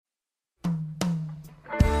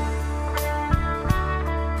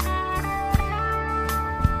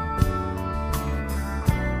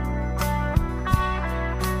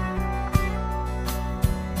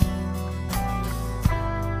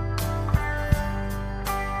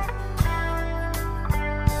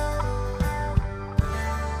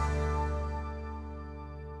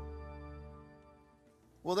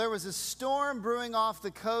there was a storm brewing off the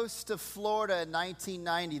coast of Florida in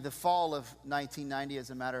 1990, the fall of 1990, as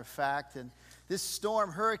a matter of fact. And this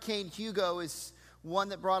storm, Hurricane Hugo, is one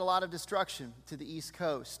that brought a lot of destruction to the East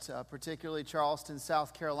Coast, particularly Charleston,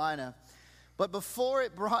 South Carolina. But before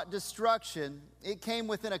it brought destruction, it came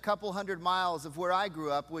within a couple hundred miles of where I grew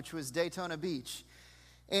up, which was Daytona Beach.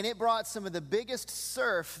 And it brought some of the biggest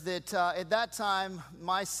surf that, at that time,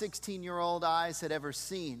 my 16-year-old eyes had ever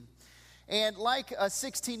seen. And like a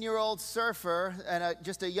 16-year-old surfer and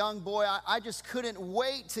just a young boy, I just couldn't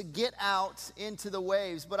wait to get out into the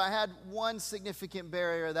waves. But I had one significant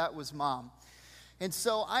barrier, that was Mom. And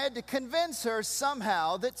so I had to convince her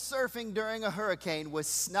somehow that surfing during a hurricane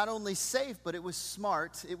was not only safe, but it was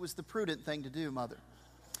smart. It was the prudent thing to do, Mother.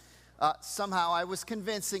 Somehow I was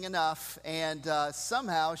convincing enough, and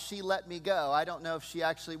somehow she let me go. I don't know if she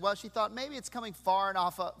actually, she thought maybe it's coming far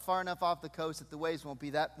enough off the coast that the waves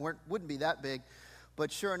wouldn't be that big.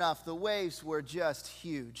 But sure enough, the waves were just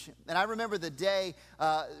huge. And I remember the day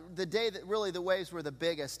that really the waves were the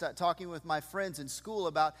biggest, talking with my friends in school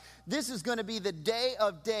about this is going to be the day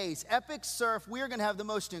of days, epic surf. We are going to have the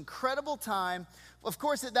most incredible time. Of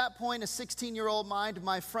course, at that point, a 16-year-old mind,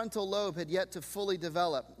 my frontal lobe had yet to fully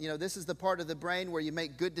develop. You know, this is the part of the brain where you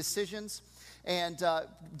make good decisions, and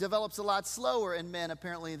develops a lot slower in men,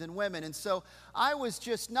 apparently, than women. And so I was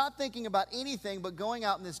just not thinking about anything but going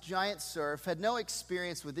out in this giant surf, had no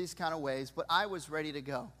experience with these kind of waves, but I was ready to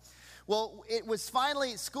go. Well, it was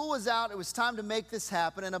finally, school was out, it was time to make this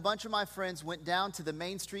happen, and a bunch of my friends went down to the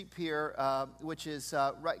Main Street Pier, which is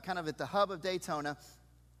right kind of at the hub of Daytona.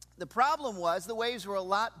 The problem was the waves were a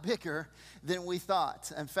lot bigger than we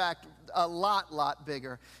thought. In fact, a lot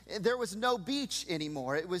bigger. There was no beach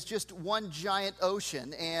anymore. It was just one giant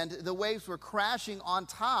ocean, and the waves were crashing on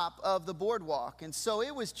top of the boardwalk. And so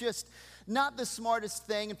it was just not the smartest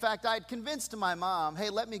thing. In fact, I had convinced my mom,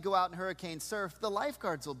 hey, let me go out and hurricane surf. The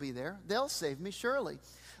lifeguards will be there. They'll save me, surely.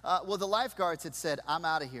 Well, the lifeguards had said, I'm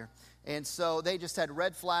out of here. And so they just had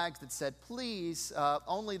red flags that said, please,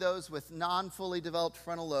 only those with non-fully developed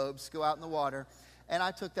frontal lobes go out in the water. And I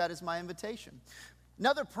took that as my invitation.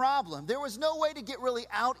 Another problem, there was no way to get really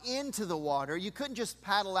out into the water. You couldn't just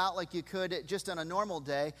paddle out like you could just on a normal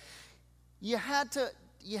day. You had to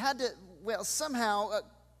somehow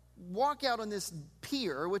walk out on this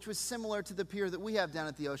pier, which was similar to the pier that we have down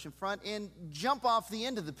at the oceanfront, and jump off the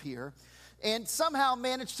end of the pier. And somehow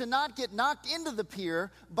managed to not get knocked into the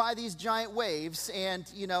pier by these giant waves. And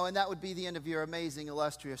that would be the end of your amazing,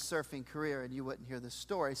 illustrious surfing career, and you wouldn't hear this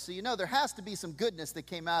story. So there has to be some goodness that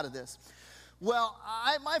came out of this. Well,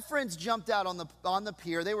 my friends jumped out on the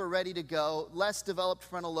pier. They were ready to go, less developed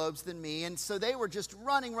frontal lobes than me. And so they were just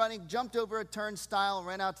running, jumped over a turnstile,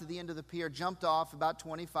 ran out to the end of the pier, jumped off about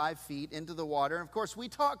 25 feet into the water. And of course, we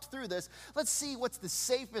talked through this. Let's see what's the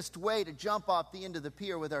safest way to jump off the end of the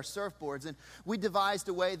pier with our surfboards. And we devised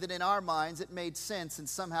a way that in our minds it made sense, and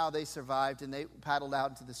somehow they survived and they paddled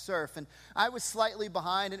out into the surf. And I was slightly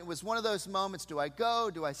behind, and it was one of those moments, do I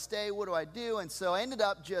go, do I stay, what do I do? And so I ended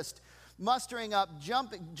up just mustering up,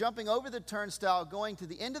 jumping over the turnstile, going to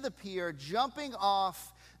the end of the pier, jumping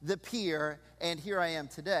off the pier, and here I am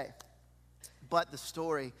today. But the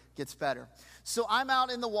story gets better. So I'm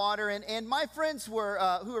out in the water, and my friends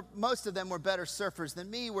most of them were better surfers than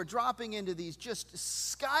me, were dropping into these just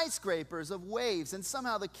skyscrapers of waves, and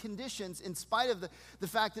somehow the conditions, in spite of the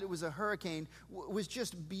fact that it was a hurricane, was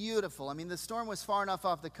just beautiful. I mean, the storm was far enough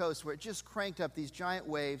off the coast where it just cranked up these giant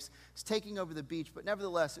waves. It was taking over the beach, but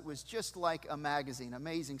nevertheless, it was just like a magazine,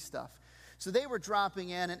 amazing stuff. So they were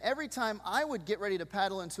dropping in, and every time I would get ready to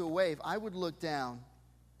paddle into a wave, I would look down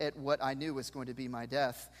at what I knew was going to be my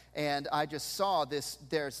death. And I just saw this,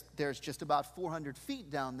 there's just about 400 feet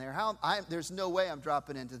down there. There's no way I'm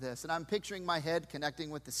dropping into this. And I'm picturing my head connecting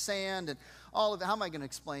with the sand and all of it. How am I going to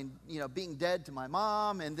explain, being dead to my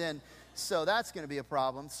mom? And then, so that's going to be a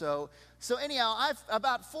problem. So anyhow, I've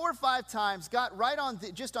about 4 or 5 times got right on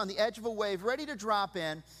just on the edge of a wave, ready to drop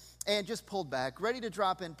in, and just pulled back, ready to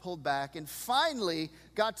drop in, pulled back, and finally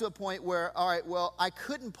got to a point where, all right, well, I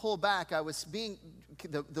couldn't pull back.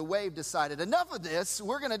 The wave decided, enough of this,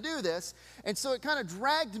 we're going to do this. And so it kind of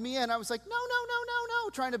dragged me in. I was like, no,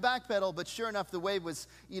 trying to backpedal. But sure enough, the wave was,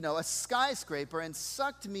 a skyscraper and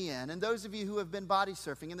sucked me in. And those of you who have been body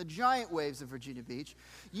surfing in the giant waves of Virginia Beach,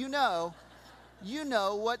 you know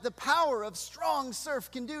what the power of strong surf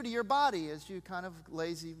can do to your body as you kind of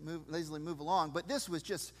lazily move along. But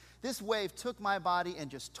this wave took my body and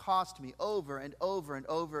just tossed me over and over and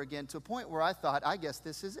over again to a point where I thought, I guess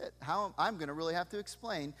this is it. I'm going to really have to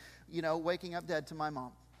explain, waking up dead to my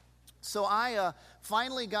mom. So I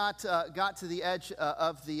finally got to the edge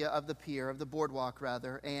of the pier, of the boardwalk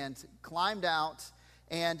rather, and climbed out.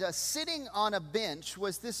 And sitting on a bench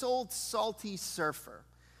was this old salty surfer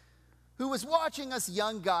who was watching us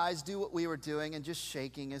young guys do what we were doing and just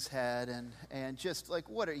shaking his head and just like,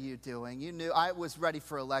 what are you doing? You knew I was ready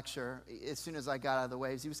for a lecture as soon as I got out of the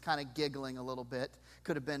waves. He was kind of giggling a little bit.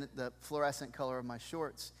 Could have been the fluorescent color of my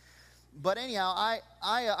shorts. But anyhow,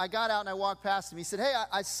 I got out and I walked past him. He said, hey,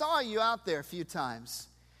 I saw you out there a few times.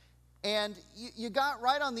 And you got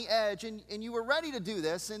right on the edge, and you were ready to do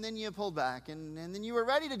this, and then you pulled back. And then you were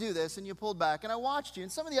ready to do this, and you pulled back. And I watched you,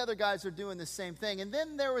 and some of the other guys are doing the same thing. And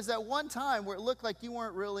then there was that one time where it looked like you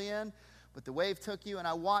weren't really in, but the wave took you, and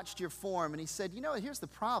I watched your form. And he said, you know, here's the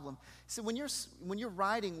problem. He said, when you're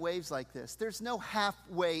riding waves like this, there's no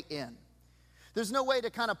halfway in. There's no way to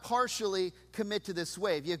kind of partially commit to this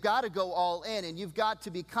wave. You've got to go all in, and you've got to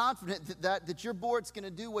be confident that your board's going to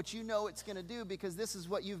do what you know it's going to do, because this is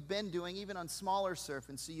what you've been doing even on smaller surf.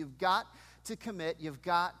 And so you've got to commit. You've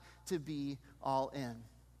got to be all in.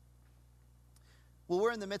 Well,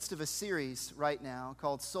 we're in the midst of a series right now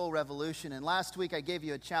called Soul Revolution, and last week I gave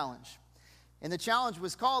you a challenge. And the challenge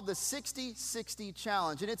was called the 60-60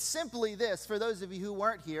 Challenge. And it's simply this, for those of you who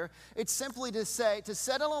weren't here, it's simply to set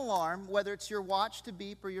an alarm, whether it's your watch to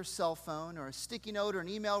beep or your cell phone or a sticky note or an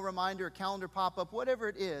email reminder, a calendar pop-up, whatever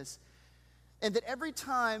it is. And that every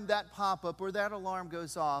time that pop-up or that alarm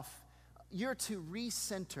goes off, you're to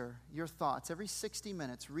recenter your thoughts. Every 60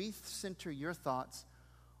 minutes, recenter your thoughts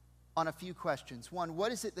on a few questions. One,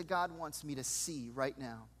 what is it that God wants me to see right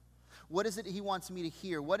now? What is it he wants me to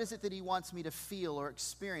hear? What is it that he wants me to feel or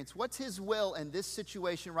experience? What's his will in this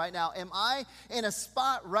situation right now? Am I in a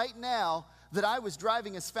spot right now that I was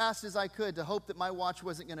driving as fast as I could to hope that my watch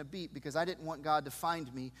wasn't going to beep because I didn't want God to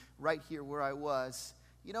find me right here where I was?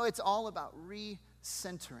 You know, it's all about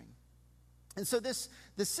recentering. And so the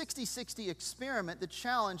 60-60 experiment, the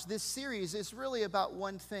challenge, this series is really about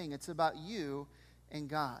one thing. It's about you and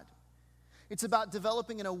God. It's about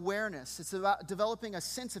developing an awareness. It's about developing a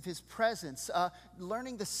sense of his presence,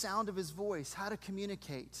 learning the sound of his voice, how to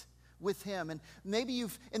communicate with him. And maybe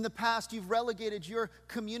in the past, you've relegated your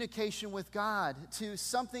communication with God to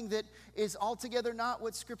something that is altogether not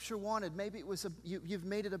what Scripture wanted. Maybe it was you've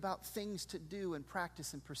made it about things to do and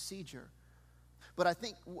practice and procedure. But I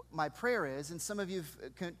think my prayer is, and some of you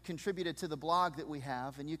have contributed to the blog that we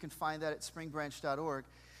have, and you can find that at springbranch.org,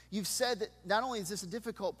 you've said that not only is this a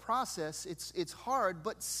difficult process, it's hard,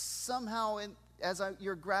 but somehow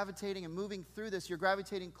you're gravitating and moving through this, you're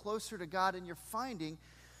gravitating closer to God, and you're finding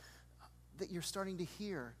that you're starting to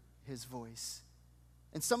hear his voice.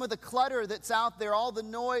 And some of the clutter that's out there, all the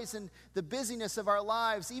noise and the busyness of our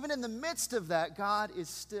lives, even in the midst of that, God is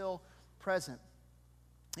still present.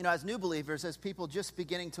 You know, as new believers, as people just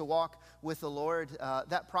beginning to walk with the Lord,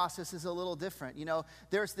 that process is a little different. You know,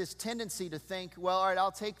 there's this tendency to think, well, all right,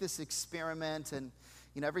 I'll take this experiment, and,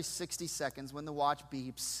 you know, every 60 seconds when the watch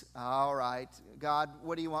beeps, all right, God,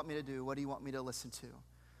 what do you want me to do? What do you want me to listen to?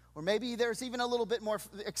 Or maybe there's even a little bit more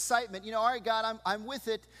excitement. You know, all right, God, I'm with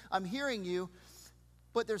it. I'm hearing you.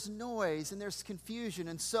 But there's noise and there's confusion.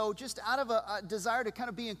 And so just out of a desire to kind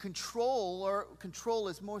of be in control, or control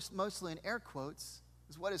is mostly in air quotes,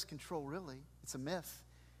 is what is control really? It's a myth.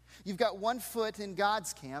 You've got one foot in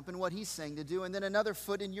God's camp and what he's saying to do, and then another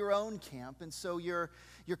foot in your own camp. And so you're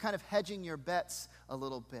kind of hedging your bets a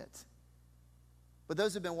little bit. But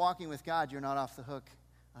those who've been walking with God, you're not off the hook.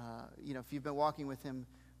 You know, if you've been walking with him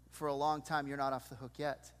for a long time, you're not off the hook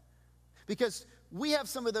yet. Because we have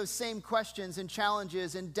some of those same questions and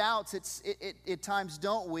challenges and doubts at times,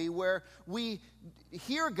 don't we, where we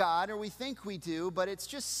hear God, or we think we do, but it's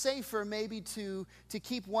just safer maybe to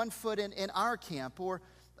keep one foot in our camp,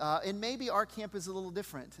 and maybe our camp is a little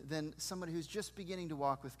different than somebody who's just beginning to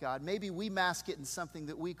walk with God. Maybe we mask it in something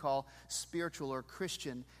that we call spiritual or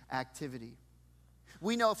Christian activity.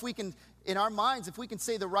 We know if we can, in our minds, if we can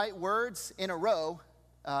say the right words in a row,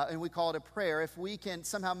 and we call it a prayer, if we can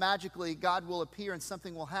somehow magically, God will appear and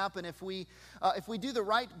something will happen. If we do the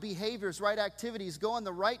right behaviors, right activities, go on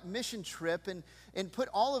the right mission trip and put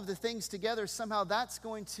all of the things together, somehow that's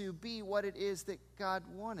going to be what it is that God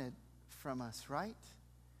wanted from us, right?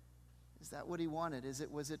 Is that what he wanted?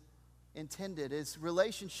 Was it intended? Is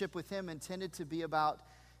relationship with him intended to be about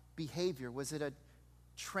behavior? Was it a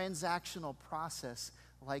transactional process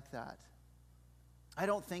like that? I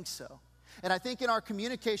don't think so. And I think in our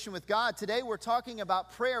communication with God, today we're talking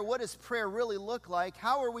about prayer. What does prayer really look like?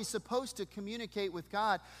 How are we supposed to communicate with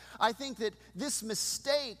God? I think that this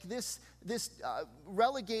mistake, this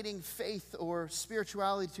relegating faith or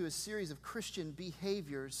spirituality to a series of Christian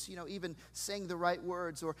behaviors, even saying the right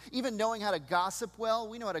words or even knowing how to gossip well.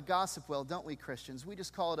 We know how to gossip well, don't we, Christians? We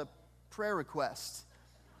just call it a prayer request.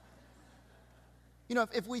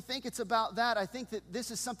 If we think it's about that, I think that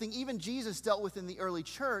this is something even Jesus dealt with in the early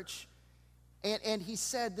church. And he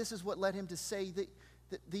said this is what led him to say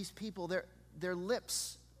that these people, their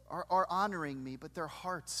lips are honoring me, but their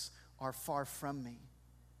hearts are far from me.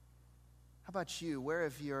 How about you? Where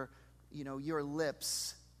have your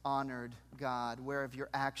lips honored God? Where have your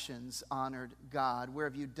actions honored God? Where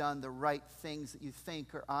have you done the right things that you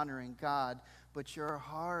think are honoring God, but your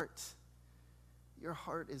heart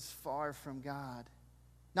is far from God?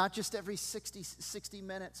 Not just every 60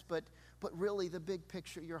 minutes, but really the big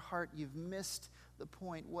picture, your heart, you've missed the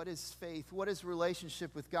point. What is faith? What is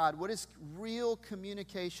relationship with God? What is real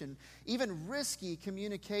communication, even risky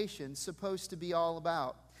communication, supposed to be all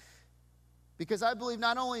about? Because I believe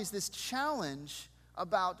not only is this challenge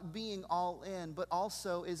about being all in, but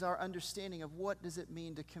also is our understanding of what does it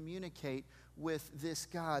mean to communicate with this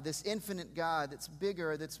God, this infinite God that's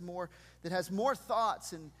bigger, that has more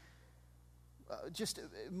thoughts and just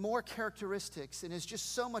more characteristics, and is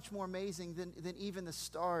just so much more amazing than even the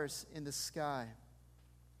stars in the sky.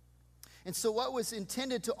 And so what was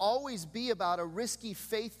intended to always be about a risky,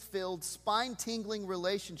 faith-filled, spine-tingling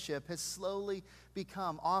relationship has slowly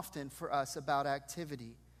become often for us about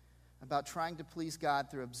activity, about trying to please God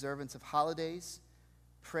through observance of holidays,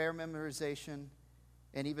 prayer memorization,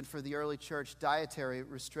 and even for the early church, dietary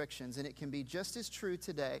restrictions. And it can be just as true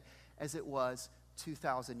today as it was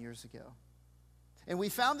 2,000 years ago. And we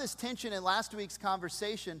found this tension in last week's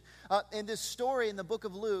conversation in this story in the book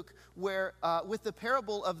of Luke where with the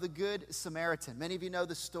parable of the Good Samaritan. Many of you know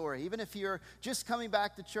the story. Even if you're just coming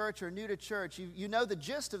back to church or new to church, you know the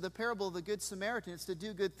gist of the parable of the Good Samaritan. It's to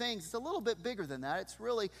do good things. It's a little bit bigger than that. It's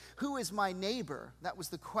really, who is my neighbor? That was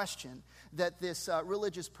the question that this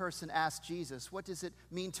religious person asked Jesus. What does it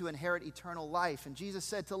mean to inherit eternal life? And Jesus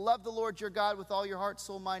said, to love the Lord your God with all your heart,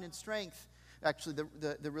 soul, mind, and strength. Actually,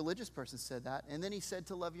 the religious person said that. And then he said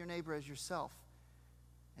to love your neighbor as yourself.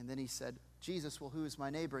 And then he said, Jesus, well, who is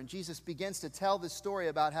my neighbor? And Jesus begins to tell this story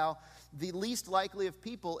about how the least likely of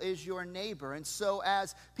people is your neighbor. And so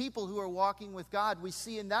as people who are walking with God, we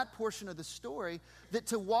see in that portion of the story that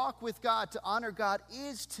to walk with God, to honor God,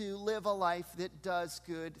 is to live a life that does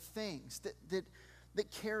good things,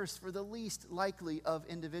 that cares for the least likely of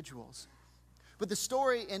individuals. But the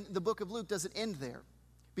story in the book of Luke doesn't end there.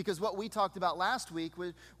 Because what we talked about last week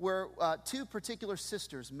were two particular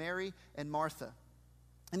sisters, Mary and Martha.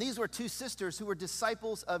 And these were two sisters who were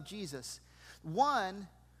disciples of Jesus. One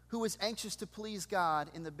who was anxious to please God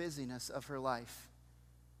in the busyness of her life.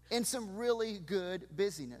 In some really good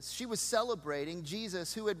busyness. She was celebrating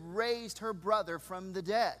Jesus who had raised her brother from the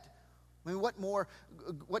dead. I mean,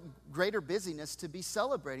 what greater busyness to be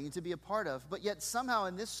celebrating and to be a part of. But yet somehow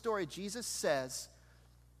in this story, Jesus says,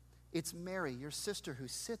 it's Mary, your sister, who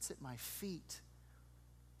sits at my feet.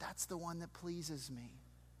 That's the one that pleases me.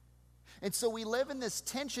 And so we live in this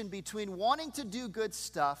tension between wanting to do good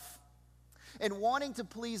stuff and wanting to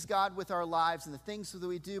please God with our lives and the things that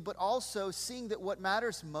we do, but also seeing that what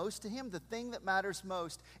matters most to Him, the thing that matters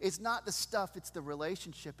most, is not the stuff, it's the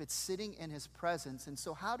relationship. It's sitting in His presence. And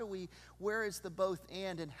so where is the both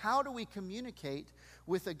and how do we communicate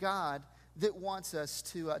with a God that wants us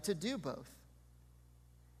to do both?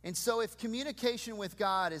 And so if communication with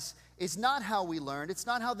God is not how we learned, it's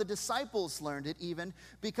not how the disciples learned it even,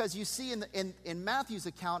 because you see in Matthew's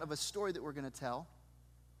account of a story that we're going to tell,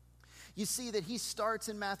 you see that he starts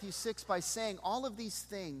in Matthew 6 by saying all of these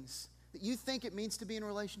things that you think it means to be in a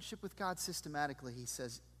relationship with God systematically. He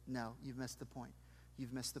says, no, you've missed the point.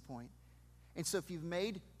 You've missed the point. And so if you've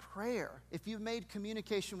made prayer, if you've made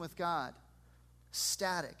communication with God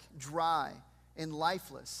static, dry, and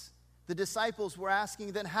lifeless, the disciples were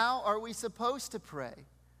asking, then how are we supposed to pray?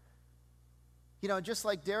 Just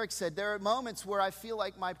like Derek said, there are moments where I feel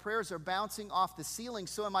like my prayers are bouncing off the ceiling.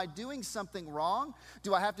 So am I doing something wrong?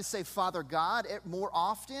 Do I have to say, Father God, more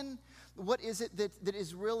often? What is it that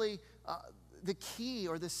is really the key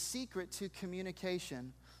or the secret to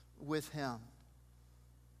communication with Him?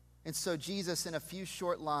 And so Jesus, in a few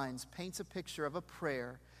short lines, paints a picture of a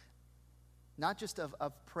prayer, not just of a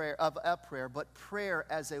prayer, but prayer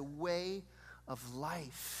as a way of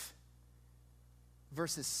life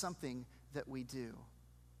versus something that we do.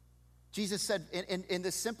 Jesus said in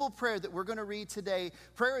the simple prayer that we're going to read today,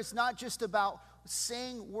 prayer is not just about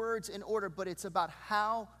saying words in order, but it's about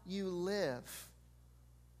how you live.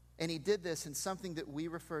 And he did this in something that we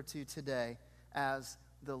refer to today as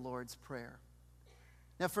the Lord's Prayer.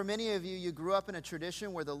 Now, for many of you, you grew up in a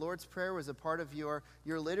tradition where the Lord's Prayer was a part of your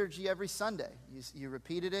liturgy every Sunday. You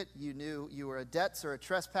repeated it. You knew you were a debts or a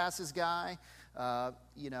trespasses guy.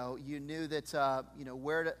 You knew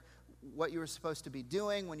that, what you were supposed to be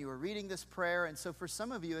doing when you were reading this prayer. And so for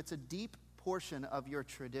some of you, it's a deep portion of your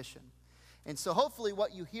tradition. And so hopefully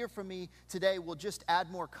what you hear from me today will just add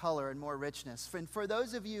more color and more richness. And for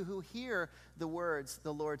those of you who hear the words,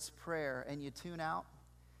 the Lord's Prayer, and you tune out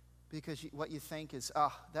because what you think is,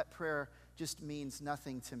 that prayer just means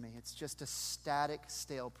nothing to me. It's just a static,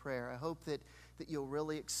 stale prayer. I hope that you'll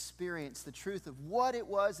really experience the truth of what it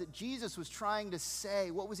was that Jesus was trying to say.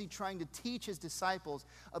 What was he trying to teach his disciples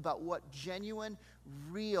about what genuine,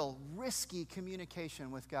 real, risky communication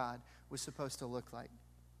with God was supposed to look like?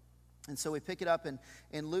 And so we pick it up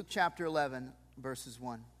in Luke chapter 11, verses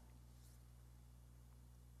 1.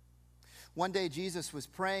 One day Jesus was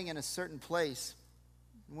praying in a certain place.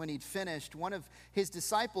 When he'd finished, one of his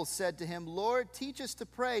disciples said to him, "Lord, teach us to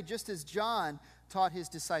pray, just as John taught his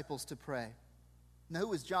disciples to pray." Now, who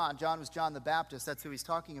was John? John was John the Baptist. That's who he's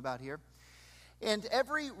talking about here. And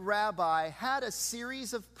every rabbi had a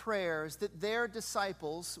series of prayers that their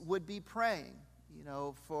disciples would be praying.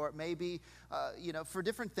 For maybe, for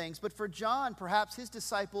different things. But for John, perhaps his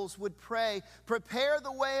disciples would pray, "Prepare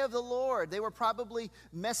the way of the Lord." They were probably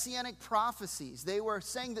messianic prophecies. They were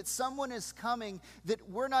saying that someone is coming that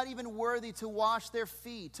we're not even worthy to wash their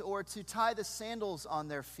feet or to tie the sandals on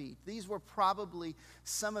their feet. These were probably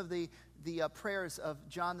some of the prayers of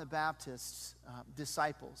John the Baptist's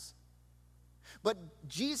disciples. But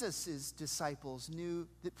Jesus' disciples knew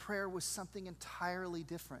that prayer was something entirely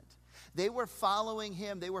different. They were following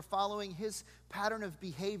him. They were following his pattern of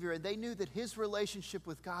behavior. And they knew that his relationship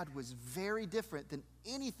with God was very different than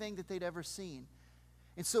anything that they'd ever seen.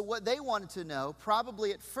 And so what they wanted to know,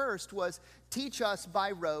 probably at first, was teach us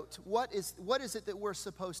by rote, what is it that we're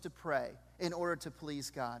supposed to pray in order to please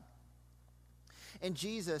God? And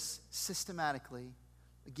Jesus systematically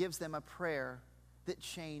gives them a prayer that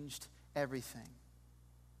changed everything.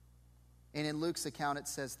 And in Luke's account, it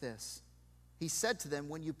says this. He said to them,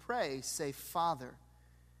 "When you pray, say, 'Father,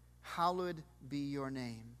 hallowed be your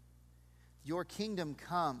name. Your kingdom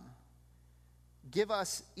come. Give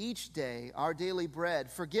us each day our daily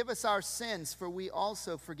bread. Forgive us our sins, for we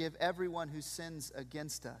also forgive everyone who sins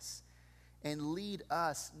against us. And lead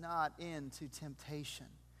us not into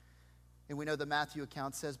temptation.'" And we know the Matthew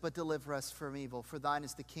account says, "But deliver us from evil. For thine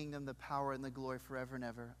is the kingdom, the power, and the glory forever and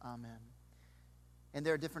ever. Amen." And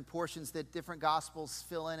there are different portions that different gospels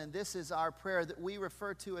fill in. And this is our prayer that we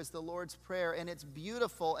refer to as the Lord's Prayer. And it's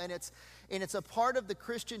beautiful. And it's a part of the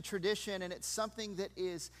Christian tradition. And it's something that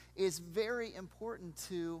is very important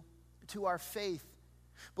to our faith.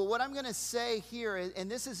 But what I'm going to say here, and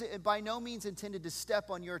this is by no means intended to step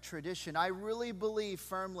on your tradition. I really believe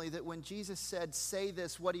firmly that when Jesus said, "Say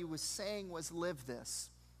this," what he was saying was live this.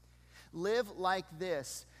 Live like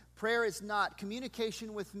this. Prayer is not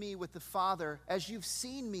communication with me, with the Father, as you've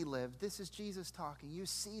seen me live. This is Jesus talking. You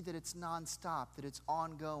see that it's nonstop, that it's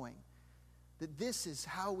ongoing, that this is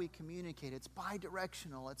how we communicate. It's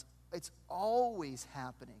bi-directional. It's always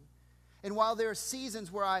happening. And while there are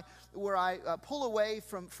seasons where I pull away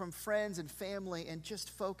from friends and family and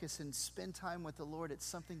just focus and spend time with the Lord, it's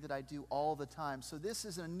something that I do all the time. So this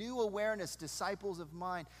is a new awareness, disciples of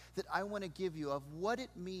mine, that I want to give you of what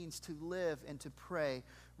it means to live and to pray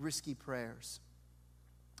risky prayers.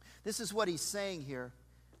 This is what he's saying here.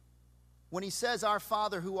 When he says, "Our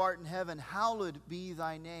Father who art in heaven, hallowed be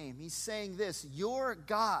thy name," he's saying this: "You're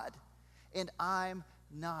God and I'm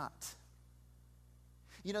not."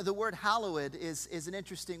 The word hallowed is an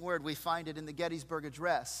interesting word. We find it in the Gettysburg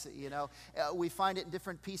Address. We find it in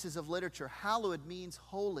different pieces of literature. Hallowed means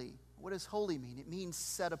holy. What does holy mean? It means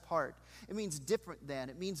set apart. It means different than.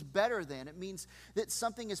 It means better than. It means that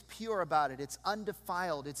something is pure about it. It's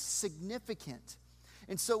undefiled. It's significant.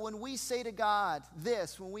 And so when we say to God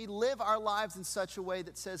this, when we live our lives in such a way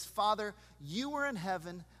that says, "Father, you are in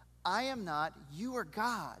heaven, I am not. You are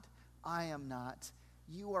God, I am not.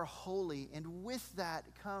 You are holy." And with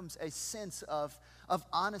that comes a sense of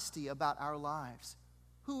honesty about our lives.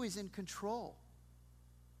 Who is in control?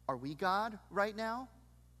 Are we God right now?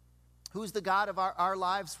 Who's the God of our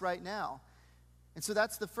lives right now? And so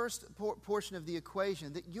that's the first portion of the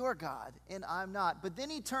equation, that you're God and I'm not. But then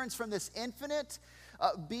he turns from this infinite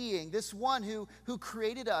being, this one who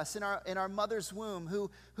created us in our mother's womb,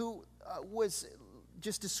 who was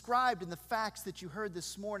just described in the facts that you heard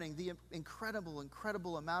this morning, the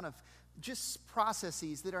incredible amount of just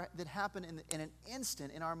processes that happen in an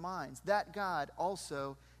instant in our minds. That God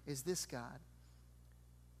also is this God,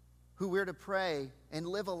 who we're to pray and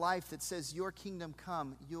live a life that says, your kingdom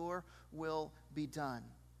come, your will be done.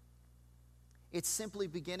 It's simply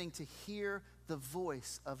beginning to hear the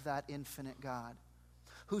voice of that infinite God,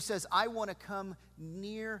 who says, I want to come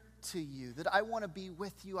near to you, that I want to be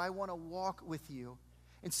with you, I want to walk with you.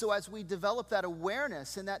 And so as we develop that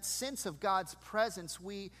awareness and that sense of God's presence,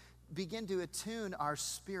 we begin to attune our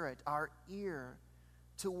spirit, our ear,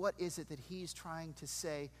 to what is it that he's trying to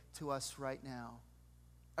say to us right now.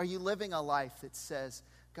 Are you living a life that says,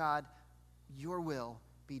 God, your will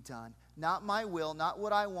be done? Not my will, not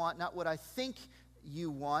what I want, not what I think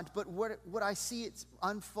you want, but what I see it's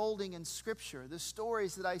unfolding in Scripture, the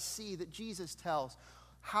stories that I see that Jesus tells.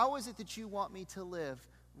 How is it that you want me to live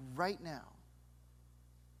right now?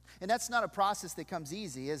 And that's not a process that comes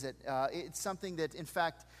easy, is it? It's something that, in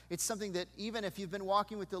fact, it's something that even if you've been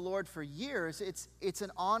walking with the Lord for years, it's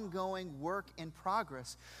an ongoing work in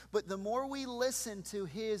progress. But the more we listen to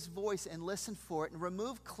his voice and listen for it and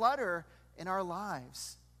remove clutter in our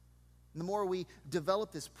lives, the more we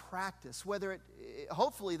develop this practice,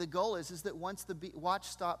 hopefully the goal is that once the watch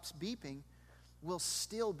stops beeping, we'll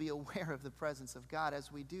still be aware of the presence of God.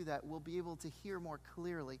 As we do that, we'll be able to hear more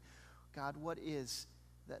clearly, God, what is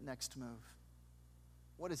that next move?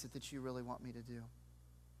 What is it that you really want me to do?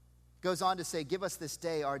 Goes on to say, give us this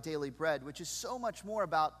day our daily bread, which is so much more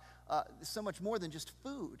than just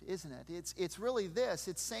food, isn't it? It's really this.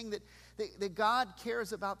 It's saying that God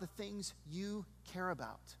cares about the things you care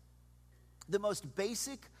about. The most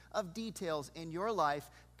basic of details in your life,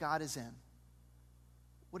 God is in.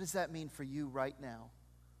 What does that mean for you right now?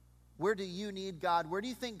 Where do you need God? Where do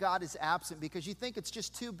you think God is absent because you think it's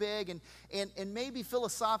just too big, and maybe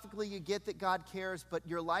philosophically you get that God cares, but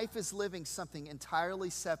your life is living something entirely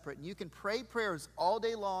separate. And you can pray prayers all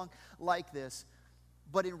day long like this,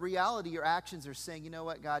 but in reality your actions are saying, you know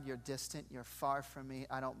what, God, you're distant, you're far from me,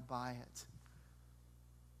 I don't buy it.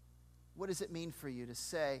 What does it mean for you to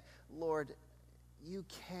say, Lord, you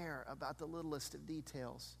care about the littlest of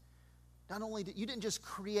details? Not only you didn't just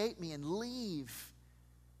create me and leave,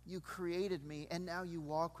 you created me, and now you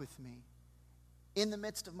walk with me in the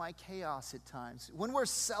midst of my chaos at times. When we're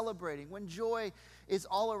celebrating, when joy is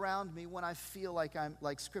all around me, when I feel like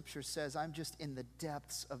like Scripture says, I'm just in the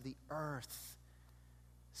depths of the earth.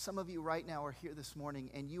 Some of you right now are here this morning,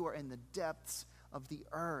 and you are in the depths of the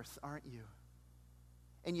earth, aren't you?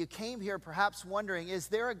 And you came here perhaps wondering, is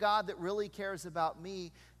there a God that really cares about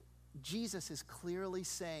me? Jesus is clearly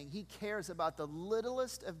saying he cares about the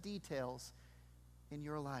littlest of details in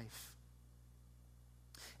your life.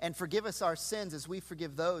 And forgive us our sins as we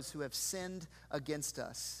forgive those who have sinned against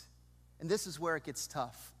us. And this is where it gets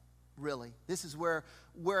tough, really. This is where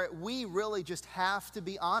we really just have to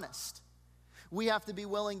be honest. We have to be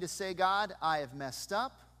willing to say, God, I have messed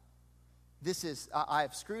up. I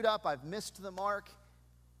have screwed up. I've missed the mark.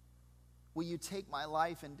 Will you take my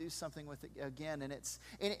life and do something with it again?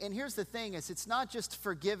 And here's the thing, it's not just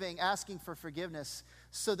asking for forgiveness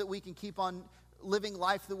so that we can keep on living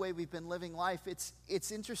life the way we've been living life.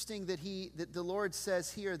 It's interesting that the Lord says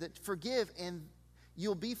here that forgive and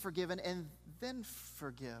you'll be forgiven, and then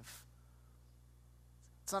forgive.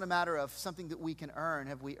 It's not a matter of something that we can earn.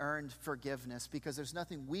 Have we earned forgiveness? Because there's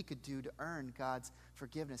nothing we could do to earn God's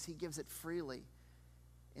forgiveness. He gives it freely.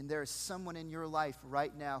 And there is someone in your life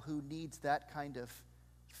right now who needs that kind of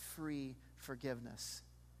free forgiveness.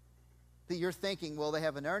 That you're thinking, well, they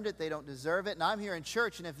haven't earned it, they don't deserve it, and I'm here in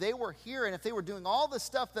church, and if they were here, and if they were doing all the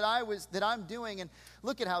stuff that I'm doing, and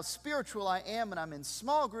look at how spiritual I am, and I'm in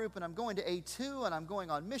small group, and I'm going to A2, and I'm going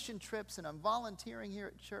on mission trips, and I'm volunteering here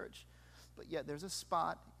at church, but yet there's a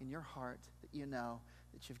spot in your heart that you know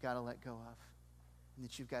that you've got to let go of, and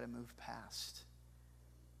that you've got to move past.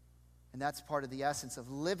 And that's part of the essence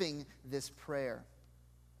of living this prayer.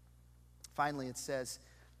 Finally, it says,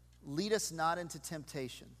 lead us not into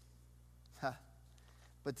temptation,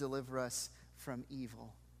 but deliver us from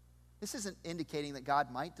evil. This isn't indicating that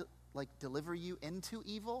God might deliver you into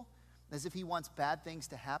evil, as if he wants bad things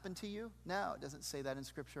to happen to you. No, it doesn't say that in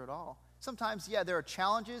Scripture at all. Sometimes, there are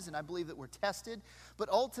challenges, and I believe that we're tested, but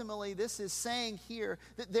ultimately this is saying here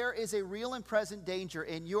that there is a real and present danger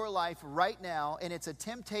in your life right now, and it's a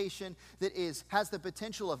temptation that has the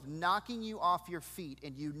potential of knocking you off your feet,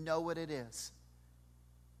 and you know what it is.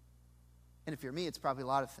 And if you're me, it's probably a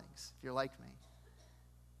lot of things, if you're like me.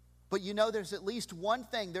 But you know there's at least one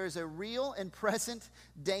thing. There's a real and present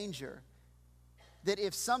danger that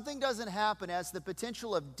if something doesn't happen, has the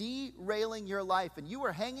potential of derailing your life, and you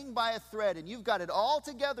are hanging by a thread, and you've got it all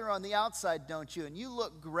together on the outside, don't you? And you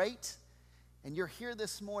look great, And you're here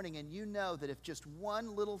this morning and you know that if just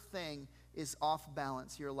one little thing is off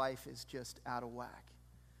balance, your life is just out of whack.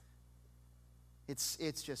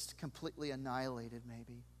 It's just completely annihilated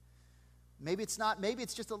maybe. Maybe it's not, maybe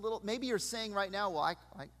it's just a little, maybe you're saying right now, well,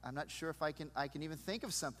 I'm not sure if I can even think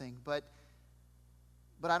of something, but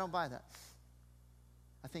I don't buy that.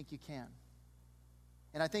 I think you can.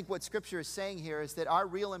 And I think what Scripture is saying here is that our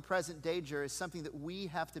real and present danger is something that we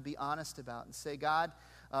have to be honest about and say, God,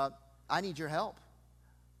 I need your help.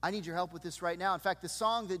 I need your help with this right now. In fact, the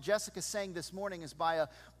song that Jessica sang this morning is by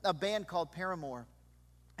a band called Paramore.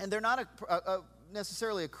 And they're not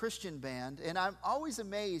necessarily a Christian band. And I'm always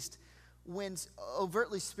amazed when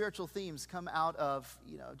overtly spiritual themes come out of,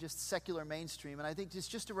 just secular mainstream. And I think it's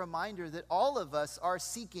just a reminder that all of us are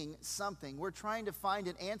seeking something. We're trying to find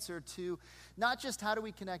an answer to not just how do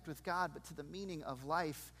we connect with God, but to the meaning of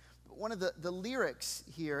life. But one of the lyrics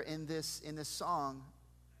here in this song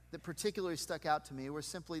that particularly stuck out to me were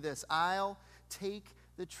simply this: I'll take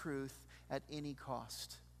the truth at any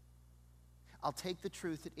cost. I'll take the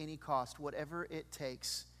truth at any cost, whatever it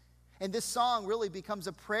takes. And this song really becomes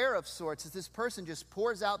a prayer of sorts as this person just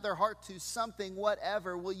pours out their heart to something,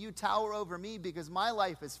 whatever. Will you tower over me because my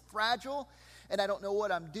life is fragile and I don't know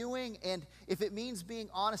what I'm doing. And if it means being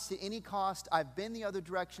honest at any cost, I've been the other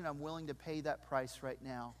direction. I'm willing to pay that price right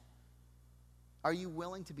now. Are you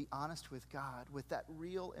willing to be honest with God with that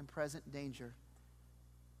real and present danger?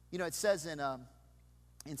 It says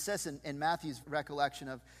in Matthew's recollection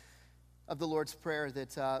of the Lord's Prayer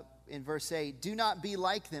that in verse 8, do not be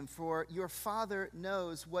like them, for your Father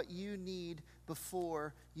knows what you need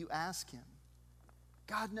before you ask him.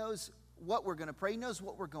 God knows what we're going to pray. He knows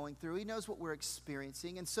what we're going through. He knows what we're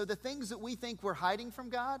experiencing. And so the things that we think we're hiding from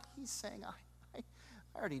God, he's saying, I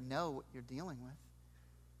already know what you're dealing with.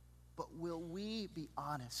 But will we be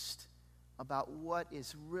honest about what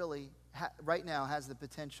is really, right now, has the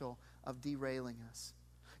potential of derailing us?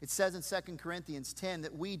 It says in 2 Corinthians 10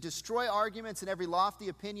 that we destroy arguments and every lofty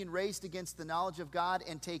opinion raised against the knowledge of God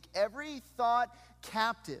and take every thought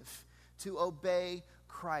captive to obey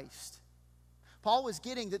Christ. Paul was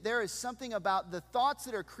getting that there is something about the thoughts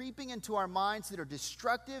that are creeping into our minds that are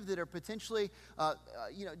destructive, that are potentially,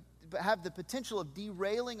 have the potential of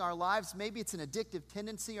derailing our lives. Maybe it's an addictive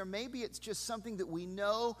tendency, or maybe it's just something that we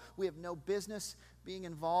know we have no business being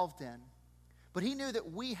involved in. But he knew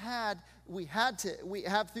that we have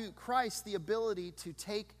through Christ the ability to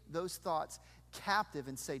take those thoughts captive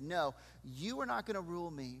and say, no, you are not going to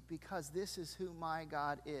rule me because this is who my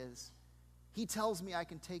God is. He tells me I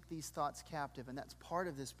can take these thoughts captive, and that's part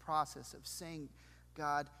of this process of saying,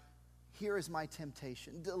 God, here is my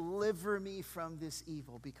temptation. Deliver me from this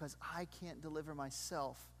evil because I can't deliver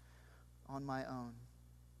myself on my own.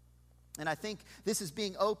 And I think this is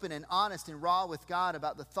being open and honest and raw with God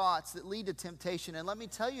about the thoughts that lead to temptation. And let me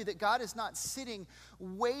tell you that God is not sitting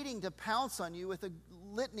waiting to pounce on you with a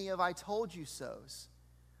litany of I told you so's.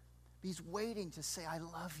 He's waiting to say, I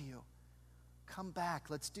love you. Come back.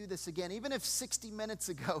 Let's do this again. Even if 60 minutes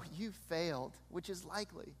ago you failed, which is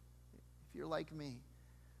likely if you're like me.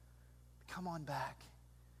 Come on back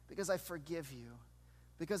because I forgive you.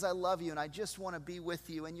 Because I love you and I just want to be with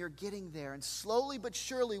you, and you're getting there. And slowly but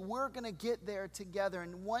surely, we're going to get there together.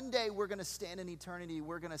 And one day we're going to stand in eternity.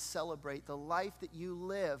 We're going to celebrate the life that you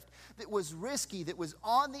lived, that was risky, that was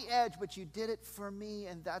on the edge, but you did it for me,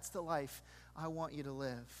 and that's the life I want you to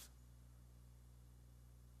live.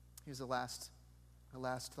 Here's the last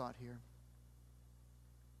thought here.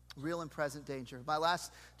 Real and present danger. My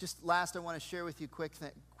last, I want to share with you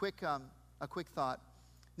a quick thought.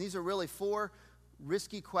 These are really 4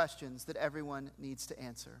 risky questions that everyone needs to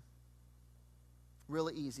answer.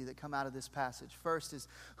 Really easy that come out of this passage. First is,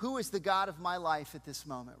 who is the God of my life at this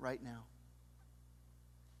moment, right now?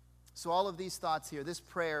 So all of these thoughts here, this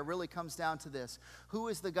prayer really comes down to this. Who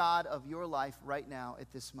is the God of your life right now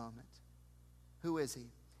at this moment? Who is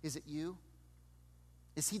he? Is it you?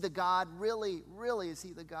 Is he the God, really, is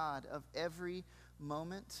he the God of every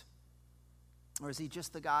moment? Or is he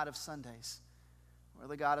just the God of Sundays? Or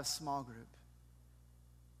the God of small group?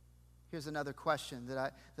 Here's another question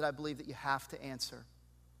that I believe that you have to answer.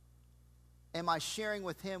 Am I sharing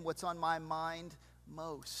with him what's on my mind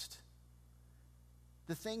most?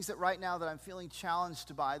 The things that right now that I'm feeling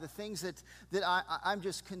challenged by, the things that I'm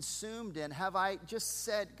just consumed in, have I just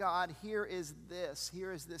said, God, here is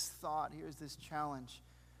this thought, here's this challenge.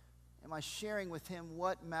 Am I sharing with him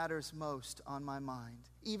what matters most on my mind?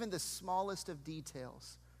 Even the smallest of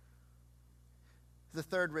details. The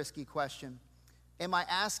third risky question. Am I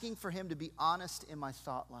asking for him to be honest in my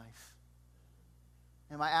thought life?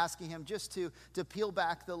 Am I asking him just to peel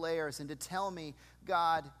back the layers and to tell me,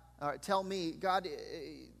 God, or tell me, God,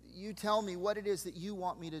 you tell me what it is that you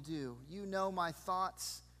want me to do. You know my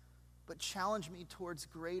thoughts, but challenge me towards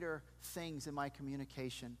greater things in my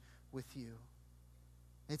communication with you.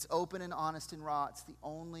 It's open and honest and raw. It's the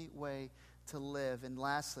only way to live. And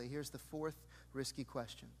lastly, here's the fourth risky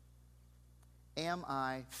question. Am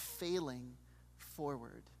I failing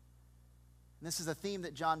forward? And this is a theme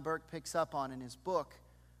that John Burke picks up on in his book,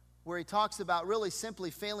 where he talks about really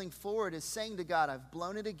simply failing forward is saying to God, I've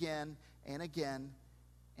blown it again and again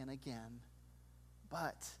and again.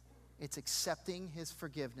 But it's accepting his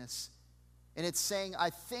forgiveness. And it's saying, I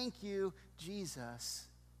thank you, Jesus,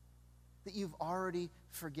 that you've already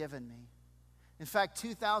forgiven me. In fact,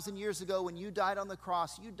 2,000 years ago when you died on the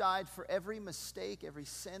cross, you died for every mistake, every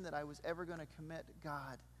sin that I was ever going to commit,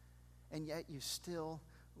 God. And yet you still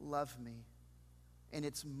love me. And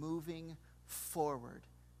it's moving forward,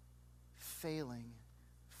 failing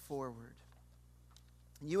forward.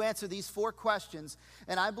 You answer these 4 questions,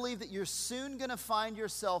 and I believe that you're soon going to find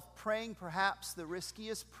yourself praying perhaps the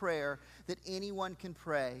riskiest prayer that anyone can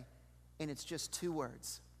pray, and it's just 2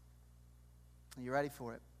 words. Are you ready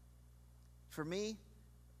for it? For me,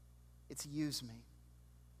 it's use me.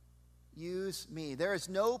 Use me. There is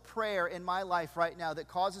no prayer in my life right now that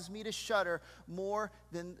causes me to shudder more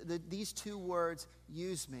than these 2 words,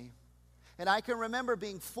 use me. And I can remember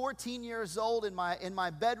being 14 years old in my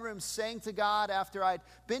bedroom saying to God after I'd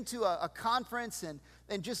been to a conference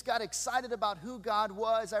and just got excited about who God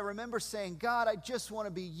was. I remember saying, God, I just want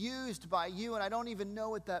to be used by you, and I don't even know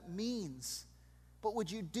what that means. But would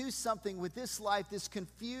you do something with this life, this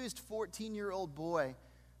confused 14-year-old boy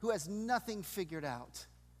who has nothing figured out?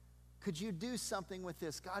 Could you do something with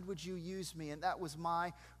this? God, would you use me? And that was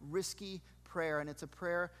my risky prayer, and it's a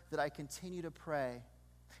prayer that I continue to pray.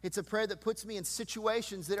 It's a prayer that puts me in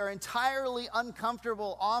situations that are entirely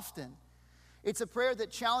uncomfortable often. It's a prayer that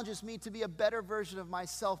challenges me to be a better version of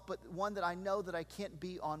myself, but one that I know that I can't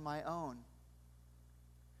be on my own.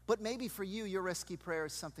 But maybe for you, your risky prayer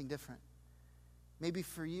is something different. Maybe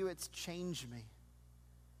for you, it's change me.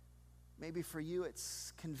 Maybe for you,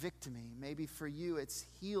 it's convict me. Maybe for you, it's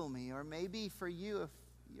heal me. Or maybe for you, if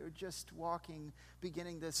you're just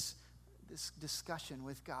beginning this discussion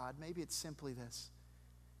with God, maybe it's simply this.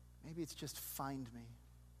 Maybe it's just find me.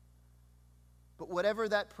 But whatever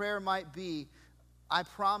that prayer might be, I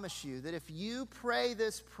promise you that if you pray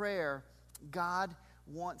this prayer, God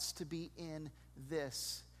wants to be in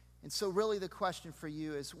this. And so really the question for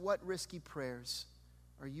you is, what risky prayers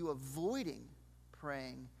are you avoiding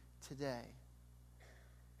praying today?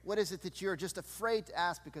 What is it that you're just afraid to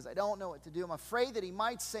ask because I don't know what to do? I'm afraid that he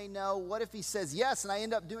might say no. What if he says yes and I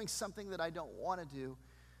end up doing something that I don't want to do?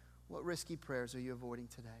 What risky prayers are you avoiding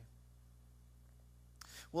today?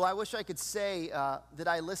 Well, I wish I could say that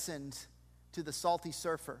I listened to the salty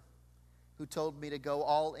surfer who told me to go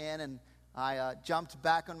all in, and I jumped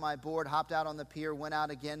back on my board, hopped out on the pier, went out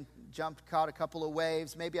again, jumped, caught a couple of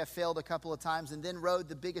waves. Maybe I failed a couple of times and then rode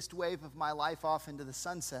the biggest wave of my life off into the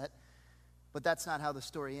sunset. But that's not how the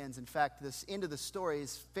story ends. In fact, this end of the story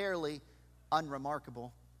is fairly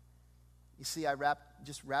unremarkable. You see, I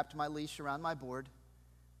just wrapped my leash around my board,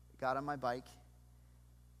 got on my bike,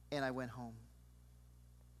 and I went home.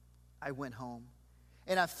 I went home.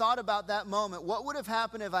 And I've thought about that moment. What would have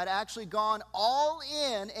happened if I'd actually gone all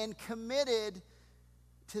in and committed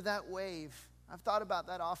to that wave? I've thought about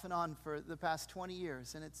that off and on for the past 20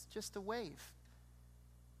 years, and it's just a wave.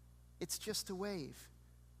 It's just a wave.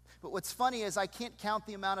 But what's funny is I can't count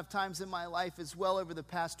the amount of times in my life as well over the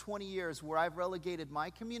past 20 years where I've relegated my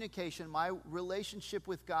communication, my relationship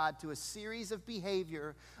with God to a series of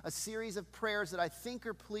behavior, a series of prayers that I think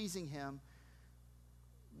are pleasing him,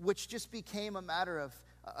 which just became a matter of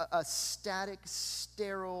a static,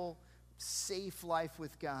 sterile, safe life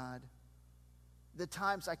with God. The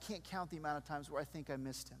times, I can't count the amount of times where I think I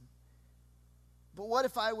missed him. But what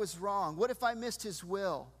if I was wrong? What if I missed his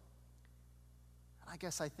will? I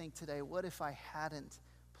guess I think today, what if I hadn't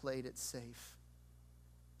played it safe?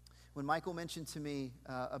 When Michael mentioned to me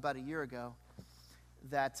about a year ago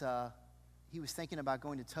that he was thinking about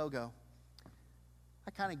going to Togo,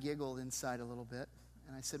 I kind of giggled inside a little bit.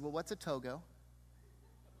 And I said, well, what's a Togo?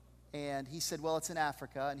 And he said, well, it's in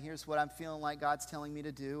Africa, and here's what I'm feeling like God's telling me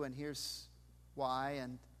to do, and here's why.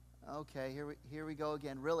 And okay, here we go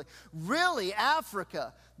again. Really,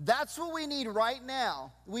 Africa? That's what we need right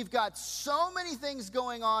now. We've got so many things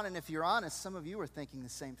going on, and if you're honest, some of you are thinking the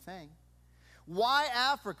same thing. Why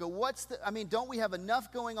Africa? Don't we have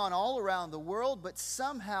enough going on all around the world? But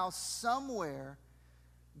somehow, somewhere,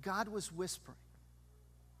 God was whispering.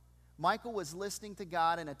 Michael was listening to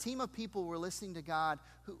God, and a team of people were listening to God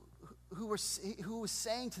who was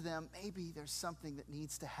saying to them, maybe there's something that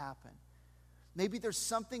needs to happen. Maybe there's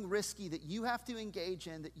something risky that you have to engage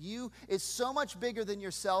in that is so much bigger than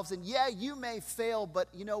yourselves. And yeah, you may fail, but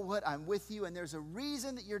you know what? I'm with you, and there's a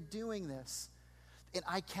reason that you're doing this. And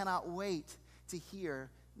I cannot wait to hear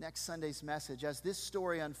next Sunday's message as this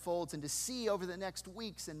story unfolds and to see over the next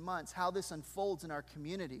weeks and months how this unfolds in our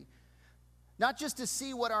community. Not just to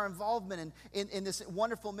see what our involvement in this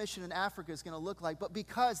wonderful mission in Africa is going to look like, but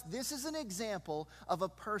because this is an example of a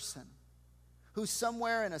person who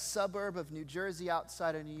somewhere in a suburb of New Jersey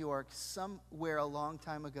outside of New York, somewhere a long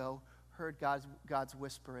time ago, heard God's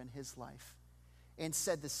whisper in his life and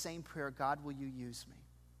said the same prayer, God, will you use me?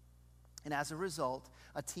 And as a result,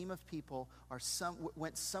 a team of people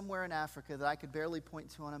went somewhere in Africa that I could barely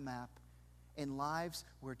point to on a map, and lives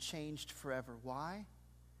were changed forever. Why?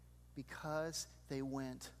 Because they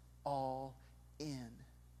went all in.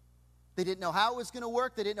 They didn't know how it was going to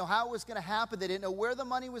work. They didn't know how it was going to happen. They didn't know where the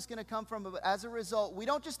money was going to come from. But as a result, we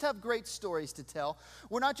don't just have great stories to tell.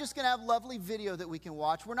 We're not just going to have lovely video that we can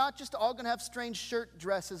watch. We're not just all going to have strange shirt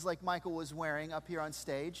dresses like Michael was wearing up here on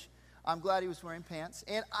stage. I'm glad he was wearing pants.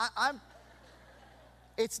 And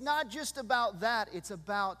it's not just about that. It's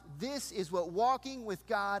about this is what walking with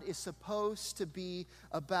God is supposed to be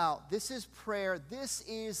about. This is prayer. This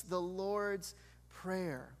is the Lord's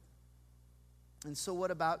Prayer. And so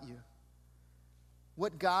what about you?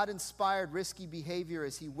 What God-inspired risky behavior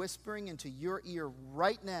is he whispering into your ear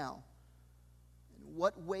right now? And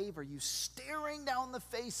what wave are you staring down the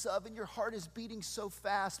face of and your heart is beating so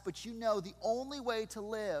fast, but you know the only way to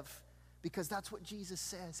live, because that's what Jesus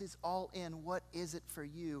says, is all in. What is it for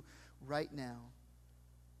you right now?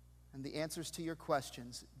 And the answers to your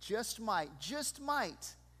questions just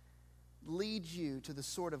might lead you to the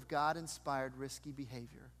sort of God-inspired risky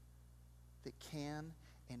behavior that can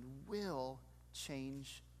and will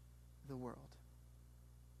change the world.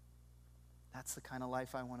 That's the kind of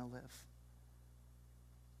life I want to live.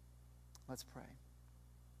 Let's pray.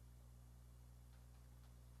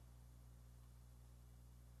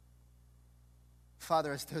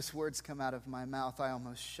 Father, as those words come out of my mouth, I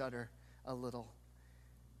almost shudder a little.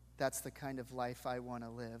 That's the kind of life I want to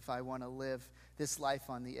live. I want to live this life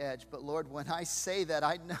on the edge. But Lord, when I say that,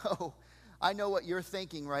 I know what you're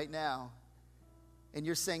thinking right now. And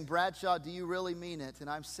you're saying, Bradshaw, do you really mean it? And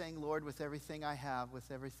I'm saying, Lord, with everything I have, with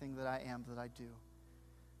everything that I am, that I do.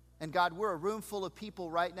 And God, we're a room full of people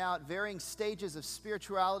right now at varying stages of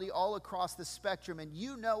spirituality all across the spectrum. And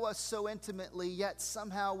you know us so intimately, yet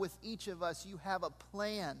somehow with each of us, you have a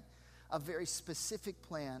plan, a very specific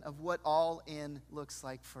plan of what all in looks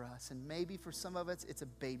like for us. And maybe for some of us, it's a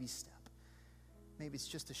baby step. Maybe it's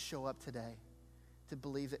just to show up today, to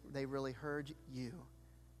believe that they really heard you,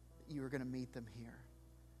 that you were going to meet them here.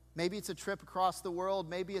 Maybe it's a trip across the world.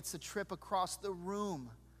 Maybe it's a trip across the room.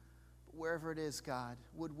 But wherever it is, God,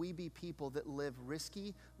 would we be people that live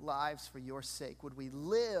risky lives for your sake? Would we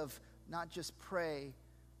live, not just pray,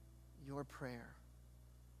 your prayer?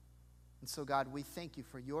 And so, God, we thank you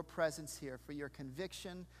for your presence here, for your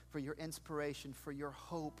conviction, for your inspiration, for your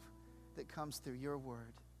hope that comes through your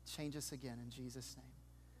word. Change us again in Jesus'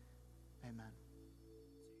 name. Amen.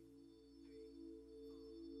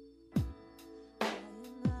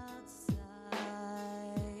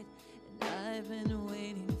 I've been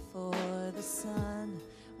waiting for the sun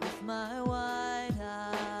with my wide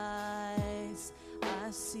eyes.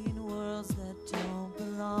 I've seen worlds that don't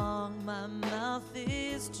belong. My mouth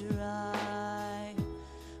is dry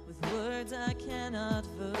with words I cannot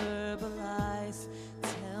verbalize.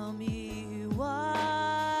 Tell me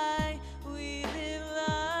why we live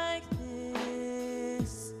like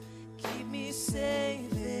this. Keep me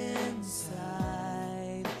safe inside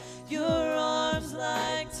your arms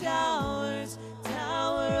like towers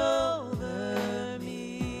tower over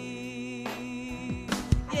me.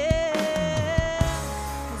 Yeah,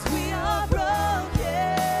 'cause we are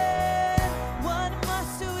broken. What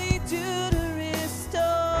must we do to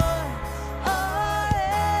restore our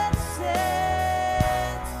innocence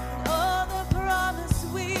and all the promise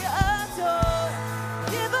we adore?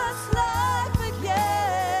 Give us life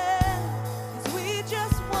again, 'cause we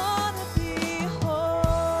just want to be whole.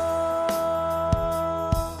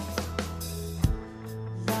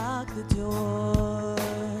 Lock the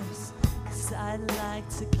doors, 'cause I'd like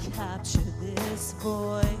to capture this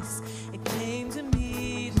voice. It came to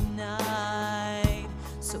me tonight,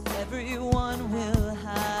 so everyone will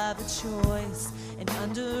have a choice. And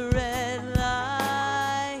under red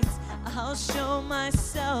lights, I'll show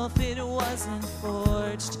myself it wasn't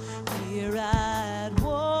forged. We're at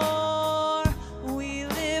war, we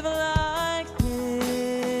live like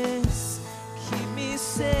this. Keep me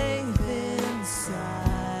safe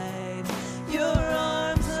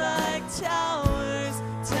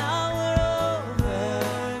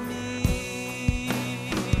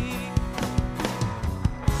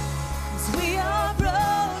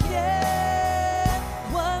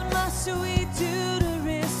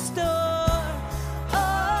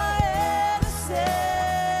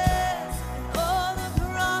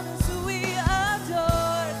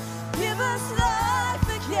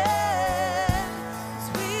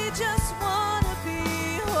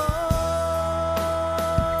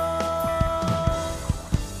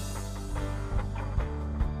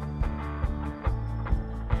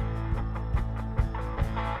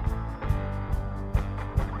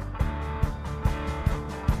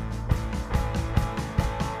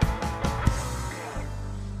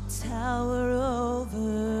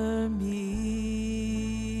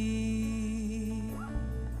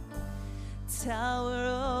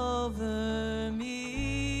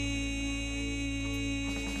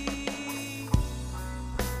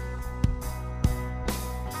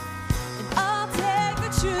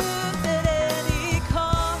true.